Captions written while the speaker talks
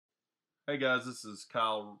Hey guys, this is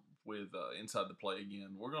Kyle with Inside the Play again.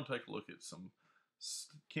 We're going to take a look at some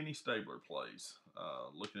Kenny Stabler plays.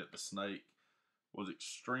 Looking at the Snake, was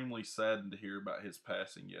extremely saddened to hear about his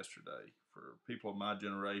passing yesterday. For people of my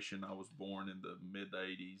generation, I was born in the mid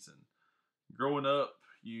 '80s, and growing up,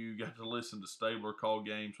 you got to listen to Stabler call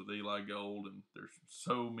games with Eli Gold, and there's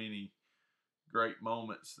so many great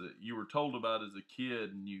moments that you were told about as a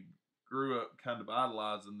kid, and you grew up kind of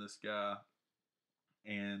idolizing this guy,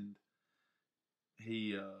 and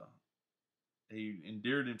he he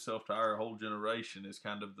endeared himself to our whole generation as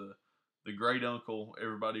kind of the great uncle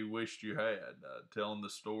everybody wished you had, telling the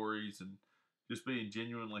stories and just being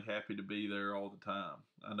genuinely happy to be there all the time.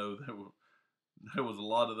 I know there was a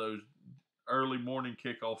lot of those early morning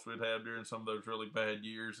kickoffs we'd have during some of those really bad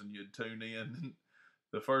years, and you'd tune in. And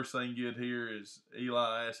the first thing you'd hear is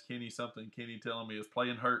Eli ask Kenny something. Kenny telling me he was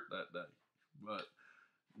playing hurt that day, but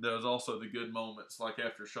there was also the good moments, like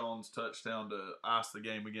after Sean's touchdown to ice the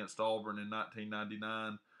game against Auburn in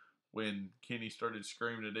 1999, when Kenny started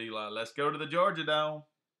screaming at Eli, "Let's go to the Georgia Dome!"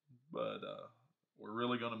 But we're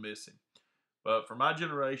really going to miss him. But for my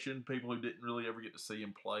generation, people who didn't really ever get to see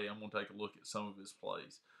him play, I'm going to take a look at some of his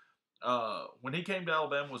plays. When he came to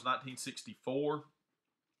Alabama was 1964.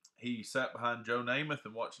 He sat behind Joe Namath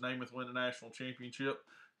and watched Namath win a national championship.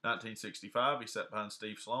 1965, he sat behind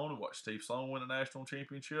Steve Sloan and watched Steve Sloan win a national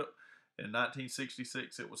championship. In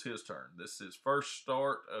 1966, it was his turn. This is his first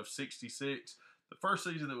start of 66, the first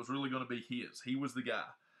season that was really going to be his. He was the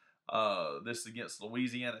guy. This is against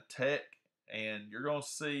Louisiana Tech, and you're going to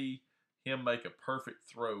see him make a perfect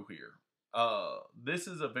throw here. This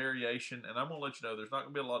is a variation, and I'm going to let you know there's not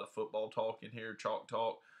going to be a lot of football talk in here, chalk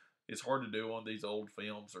talk. It's hard to do on these old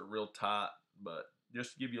films. They're real tight, but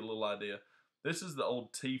just to give you a little idea, this is the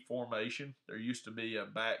old T formation. There used to be a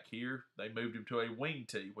back here. They moved him to a wing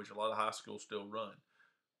T, which a lot of high schools still run,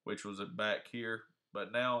 which was a back here.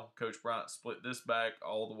 But now Coach Bryant split this back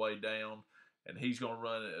all the way down, and he's going to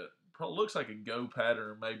run it. Probably looks like a go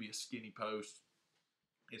pattern or maybe a skinny post.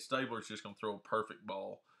 And Stabler's just going to throw a perfect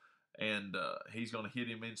ball, and he's going to hit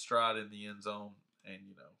him in stride in the end zone.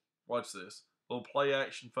 And, watch this. Little play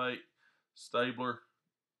action fake. Stabler,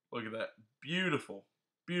 look at that. Beautiful,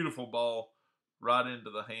 beautiful ball right into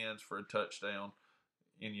the hands for a touchdown.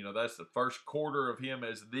 And, that's the first quarter of him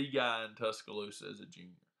as the guy in Tuscaloosa as a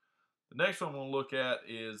junior. The next one we'll look at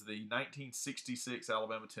is the 1966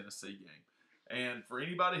 Alabama-Tennessee game. And for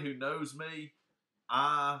anybody who knows me,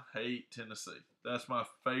 I hate Tennessee. That's my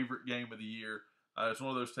favorite game of the year. It's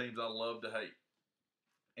one of those teams I love to hate.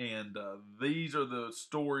 And these are the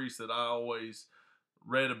stories that I always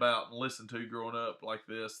read about and listened to growing up, like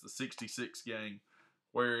this, the 66 game,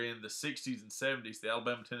 where in the 60s and 70s, the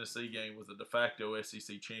Alabama-Tennessee game was a de facto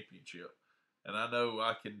SEC championship. And I know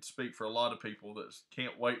I can speak for a lot of people that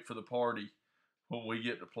can't wait for the party when we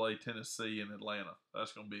get to play Tennessee in Atlanta.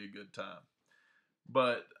 That's going to be a good time.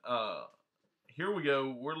 But here we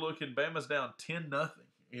go. We're looking, Bama's down 10-0.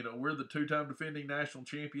 We're the two-time defending national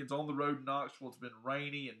champions on the road in Knoxville. It's been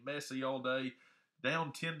rainy and messy all day.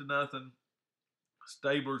 Down 10-0.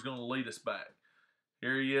 Stabler's going to lead us back.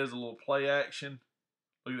 Here he is, a little play action.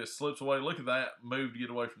 Look at this, slips away. Look at that move to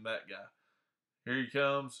get away from that guy. Here he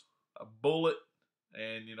comes, a bullet,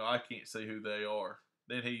 and, I can't see who they are.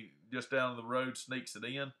 Then he, just down the road, sneaks it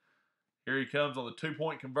in. Here he comes on the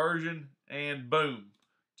two-point conversion, and boom.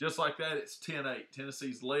 Just like that, it's 10-8.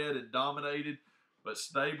 Tennessee's led and dominated, but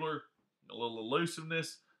Stabler, a little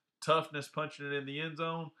elusiveness, toughness punching it in the end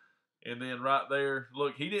zone. And then right there,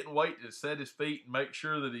 look, he didn't wait to set his feet and make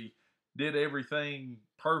sure that he did everything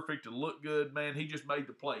perfect and look good. Man, he just made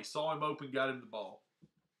the play. Saw him open, got him the ball.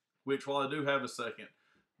 Which, while I do have a second,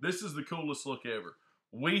 this is the coolest look ever.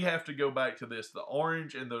 We have to go back to this. The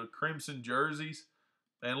orange and the crimson jerseys.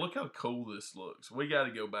 Man, look how cool this looks. We got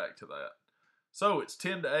to go back to that. So it's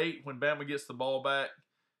 10-8 when Bama gets the ball back.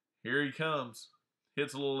 Here he comes.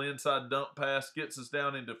 Hits a little inside dump pass, gets us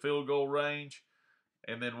down into field goal range.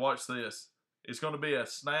 And then watch this. It's going to be a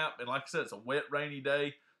snap, and like I said, it's a wet, rainy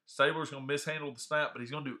day. Stabler's going to mishandle the snap, but he's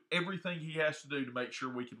going to do everything he has to do to make sure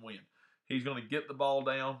we can win. He's going to get the ball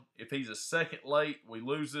down. If he's a second late, we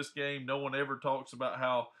lose this game. No one ever talks about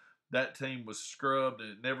how that team was scrubbed, and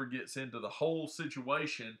it never gets into the whole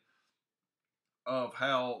situation of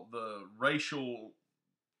how the racial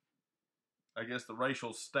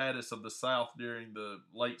status of the South during the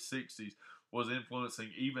late 60s was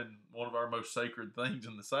influencing even one of our most sacred things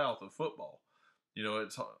in the South of football.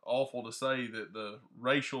 It's awful to say that the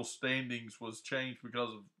racial standings was changed because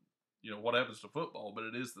of, what happens to football, but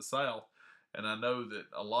it is the South. And I know that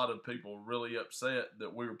a lot of people are really upset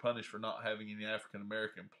that we were punished for not having any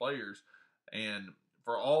African-American players. And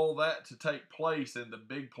for all that to take place and the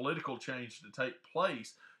big political change to take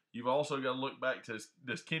place, you've also got to look back to,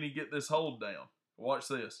 does Kenny get this hold down? Watch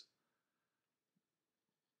this.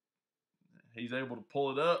 He's able to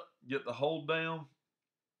pull it up, get the hold down.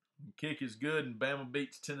 Kick is good, and Bama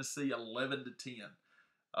beats Tennessee 11-10.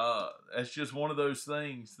 That's just one of those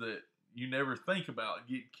things that you never think about.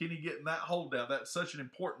 Kenny getting that hold down, that's such an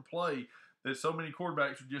important play that so many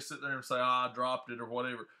quarterbacks would just sit there and say, I dropped it or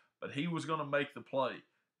whatever. But he was going to make the play.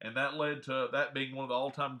 And that led to that being one of the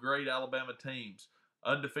all-time great Alabama teams.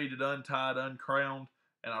 Undefeated, untied, uncrowned.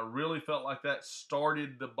 And I really felt like that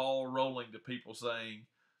started the ball rolling to people saying,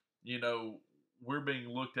 we're being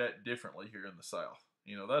looked at differently here in the South.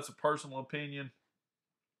 That's a personal opinion,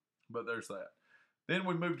 but there's that. Then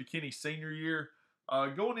we moved to Kenny's senior year.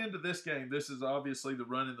 Going into this game, this is obviously the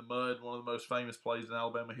run in the mud, one of the most famous plays in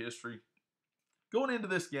Alabama history. Going into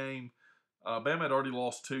this game, Bama had already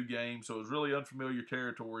lost 2 games, so it was really unfamiliar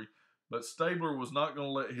territory. But Stabler was not going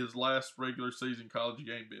to let his last regular season college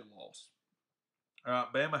game be a loss. All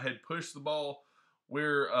right, Bama had pushed the ball.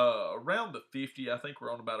 We're around the 50. I think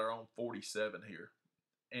we're on about our own 47 here.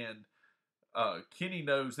 And Kenny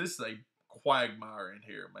knows this is a quagmire in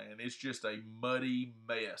here, man. It's just a muddy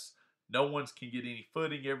mess. No one can get any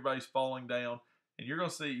footing. Everybody's falling down. And you're going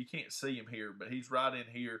to see, you can't see him here, but he's right in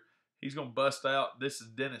here. He's going to bust out. This is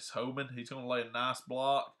Dennis Hoban. He's going to lay a nice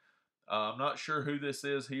block. I'm not sure who this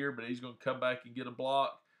is here, but he's going to come back and get a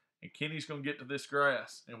block. And Kenny's going to get to this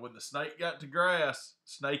grass. And when the snake got to grass,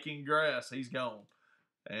 snaking grass, he's gone.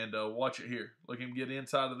 And watch it here. Look at him get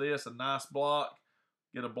inside of this. A nice block.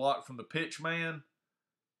 Get a block from the pitch man.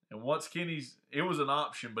 And once Kenny's, it was an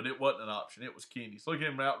option, but it wasn't an option. It was Kenny's. Look at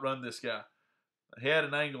him outrun this guy. He had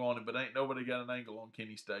an angle on him, but ain't nobody got an angle on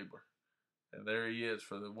Kenny Stabler. And there he is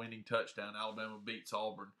for the winning touchdown. Alabama beats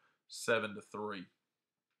Auburn 7-3.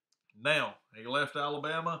 Now, he left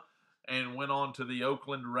Alabama and went on to the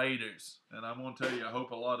Oakland Raiders. And I'm going to tell you, I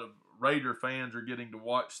hope a lot of Raider fans are getting to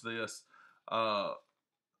watch this.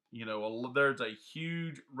 There's a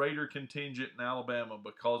huge Raider contingent in Alabama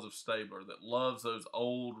because of Stabler that loves those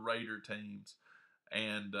old Raider teams.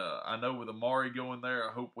 And I know with Amari going there,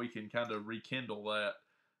 I hope we can kind of rekindle that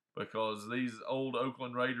because these old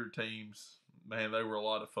Oakland Raider teams, man, they were a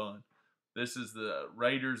lot of fun. This is the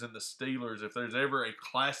Raiders and the Steelers. If there's ever a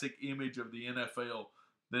classic image of the NFL,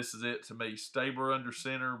 this is it to me. Stabler under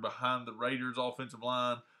center behind the Raiders offensive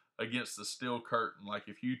line against the steel curtain. Like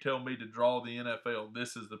if you tell me to draw the NFL,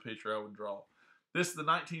 this is the picture I would draw. This is the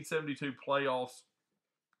 1972 playoffs.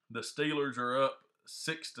 The Steelers are up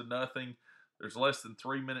 6-0. There's less than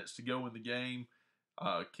 3 minutes to go in the game.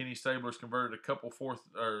 Kenny Stabler's converted a couple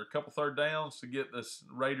third downs to get the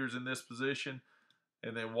Raiders in this position.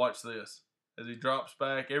 And then watch this. As he drops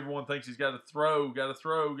back, everyone thinks he's got to throw.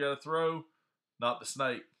 Not the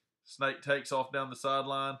snake. Snake takes off down the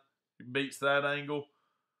sideline. He beats that angle.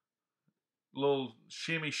 Little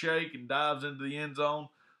shimmy shake and dives into the end zone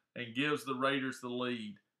and gives the Raiders the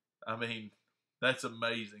lead. I mean, that's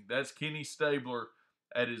amazing. That's Kenny Stabler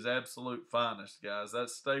at his absolute finest, guys.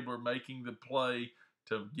 That's Stabler making the play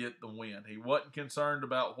to get the win. He wasn't concerned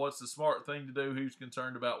about what's the smart thing to do. He was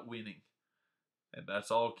concerned about winning. And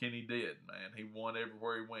that's all Kenny did, man. He won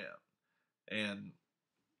everywhere he went. And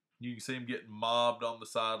you can see him getting mobbed on the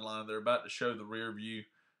sideline. They're about to show the rear view.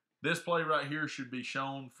 This play right here should be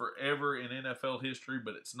shown forever in NFL history,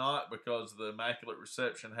 but it's not because the immaculate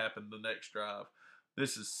reception happened the next drive.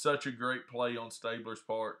 This is such a great play on Stabler's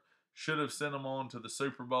part. Should have sent them on to the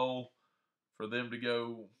Super Bowl for them to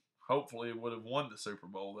go. Hopefully, it would have won the Super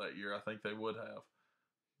Bowl that year. I think they would have.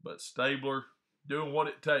 But Stabler doing what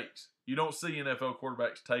it takes. You don't see NFL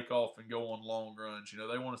quarterbacks take off and go on long runs.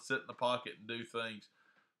 They want to sit in the pocket and do things,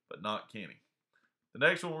 but not Kenny. The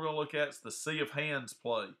next one we're going to look at is the Sea of Hands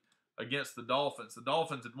play against the Dolphins. The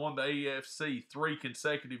Dolphins had won the AFC 3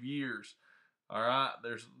 consecutive years. All right,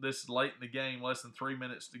 this is late in the game, less than 3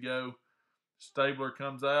 minutes to go. Stabler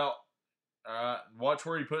comes out. All right, watch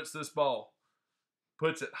where he puts this ball.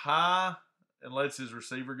 Puts it high and lets his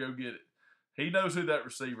receiver go get it. He knows who that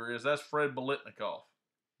receiver is. That's Fred Biletnikoff.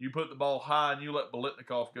 You put the ball high and you let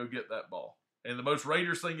Biletnikoff go get that ball. And the most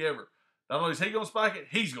Raiders thing ever. Not only is he going to spike it,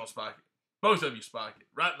 he's going to spike it. Both of you spike it.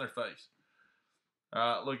 Right in their face. All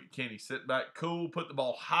right, look at Kenny. Sit back, cool, put the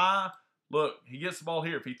ball high. Look, he gets the ball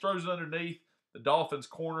here. If he throws it underneath, the Dolphins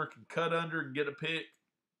corner can cut under and get a pick.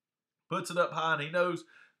 Puts it up high, and he knows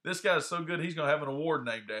this guy's so good he's going to have an award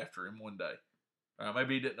named after him one day.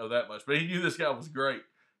 Maybe he didn't know that much, but he knew this guy was great.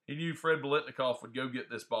 He knew Fred Biletnikoff would go get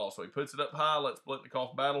this ball. So he puts it up high, lets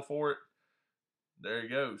Biletnikoff battle for it. There he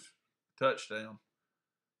goes. Touchdown.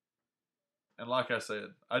 And like I said,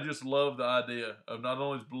 I just love the idea of not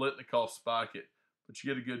only Biletnikoff spike it, but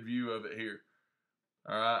you get a good view of it here.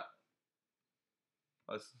 All right.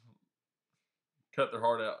 Let's cut their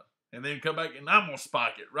heart out. And then come back and I'm going to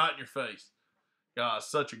spike it right in your face. God,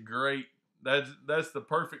 such a great, that's the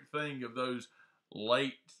perfect thing of those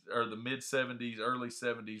late or the mid 70s, early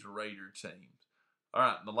 70s Raider teams. All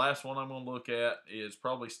right, and the last one I'm going to look at is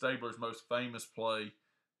probably Stabler's most famous play.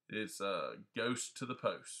 It's Ghost to the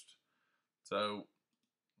Post. So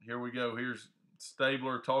here we go. Here's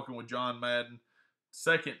Stabler talking with John Madden.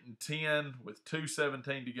 2nd and 10 with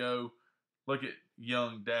 2:17 to go. Look at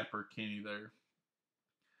young, dapper Kenny there.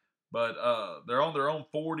 But they're on their own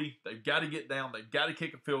 40. They've got to get down. They've got to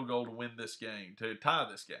kick a field goal to win this game, to tie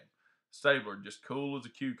this game. Stabler just cool as a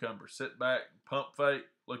cucumber. Sit back, pump fake,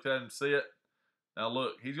 looked at him sit. Now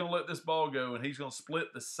look, he's going to let this ball go, and he's going to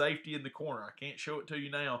split the safety in the corner. I can't show it to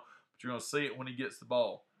you now, but you're going to see it when he gets the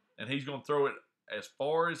ball. And he's going to throw it as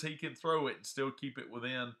far as he can throw it and still keep it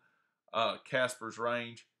within Casper's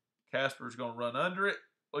range. Casper's going to run under it.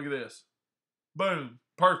 Look at this. Boom.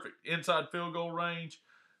 Perfect. Inside field goal range.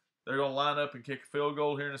 They're going to line up and kick a field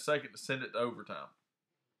goal here in a second to send it to overtime.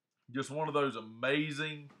 Just one of those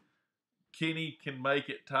amazing Kenny can make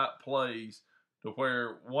it type plays to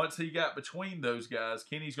where once he got between those guys,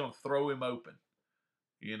 Kenny's going to throw him open.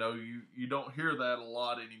 You know, you don't hear that a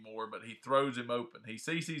lot anymore, but he throws him open. He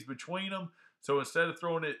sees he's between them, so instead of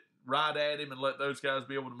throwing it right at him and let those guys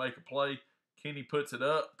be able to make a play, Kenny puts it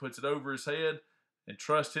up, puts it over his head, and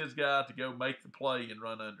trusts his guy to go make the play and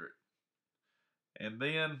run under it. And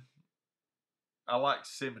then I like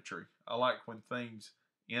symmetry. I like when things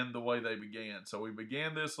end the way they began. So we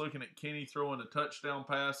began this looking at Kenny throwing a touchdown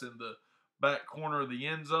pass in the back corner of the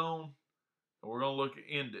end zone. And we're going to look at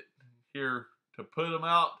end it here to put them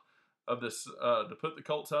out of this, to put the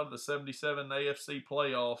Colts out of the 77 AFC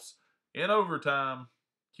playoffs in overtime.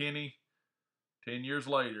 Kenny, 10 years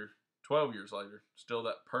later, 12 years later, still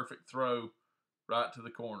that perfect throw right to the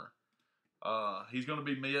corner. He's going to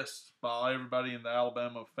be missed by everybody in the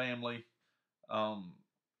Alabama family.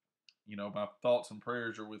 You know, my thoughts and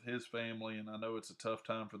prayers are with his family, and I know it's a tough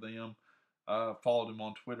time for them. I followed him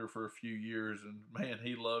on Twitter for a few years, and man,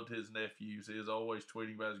 he loved his nephews. He is always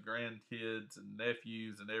tweeting about his grandkids and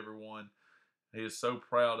nephews and everyone. He is so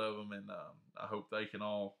proud of them, and I hope they can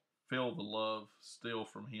all feel the love still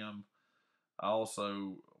from him. I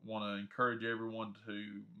also want to encourage everyone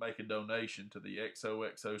to make a donation to the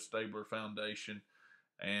XOXO Stabler Foundation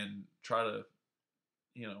and try to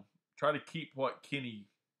keep what Kenny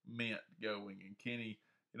meant going. And Kenny,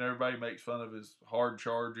 everybody makes fun of his hard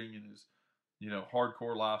charging and his,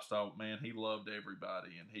 hardcore lifestyle. Man, he loved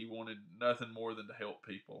everybody, and he wanted nothing more than to help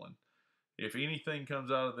people. And if anything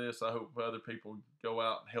comes out of this, I hope other people go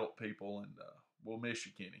out and help people, and we'll miss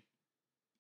you, Kenny.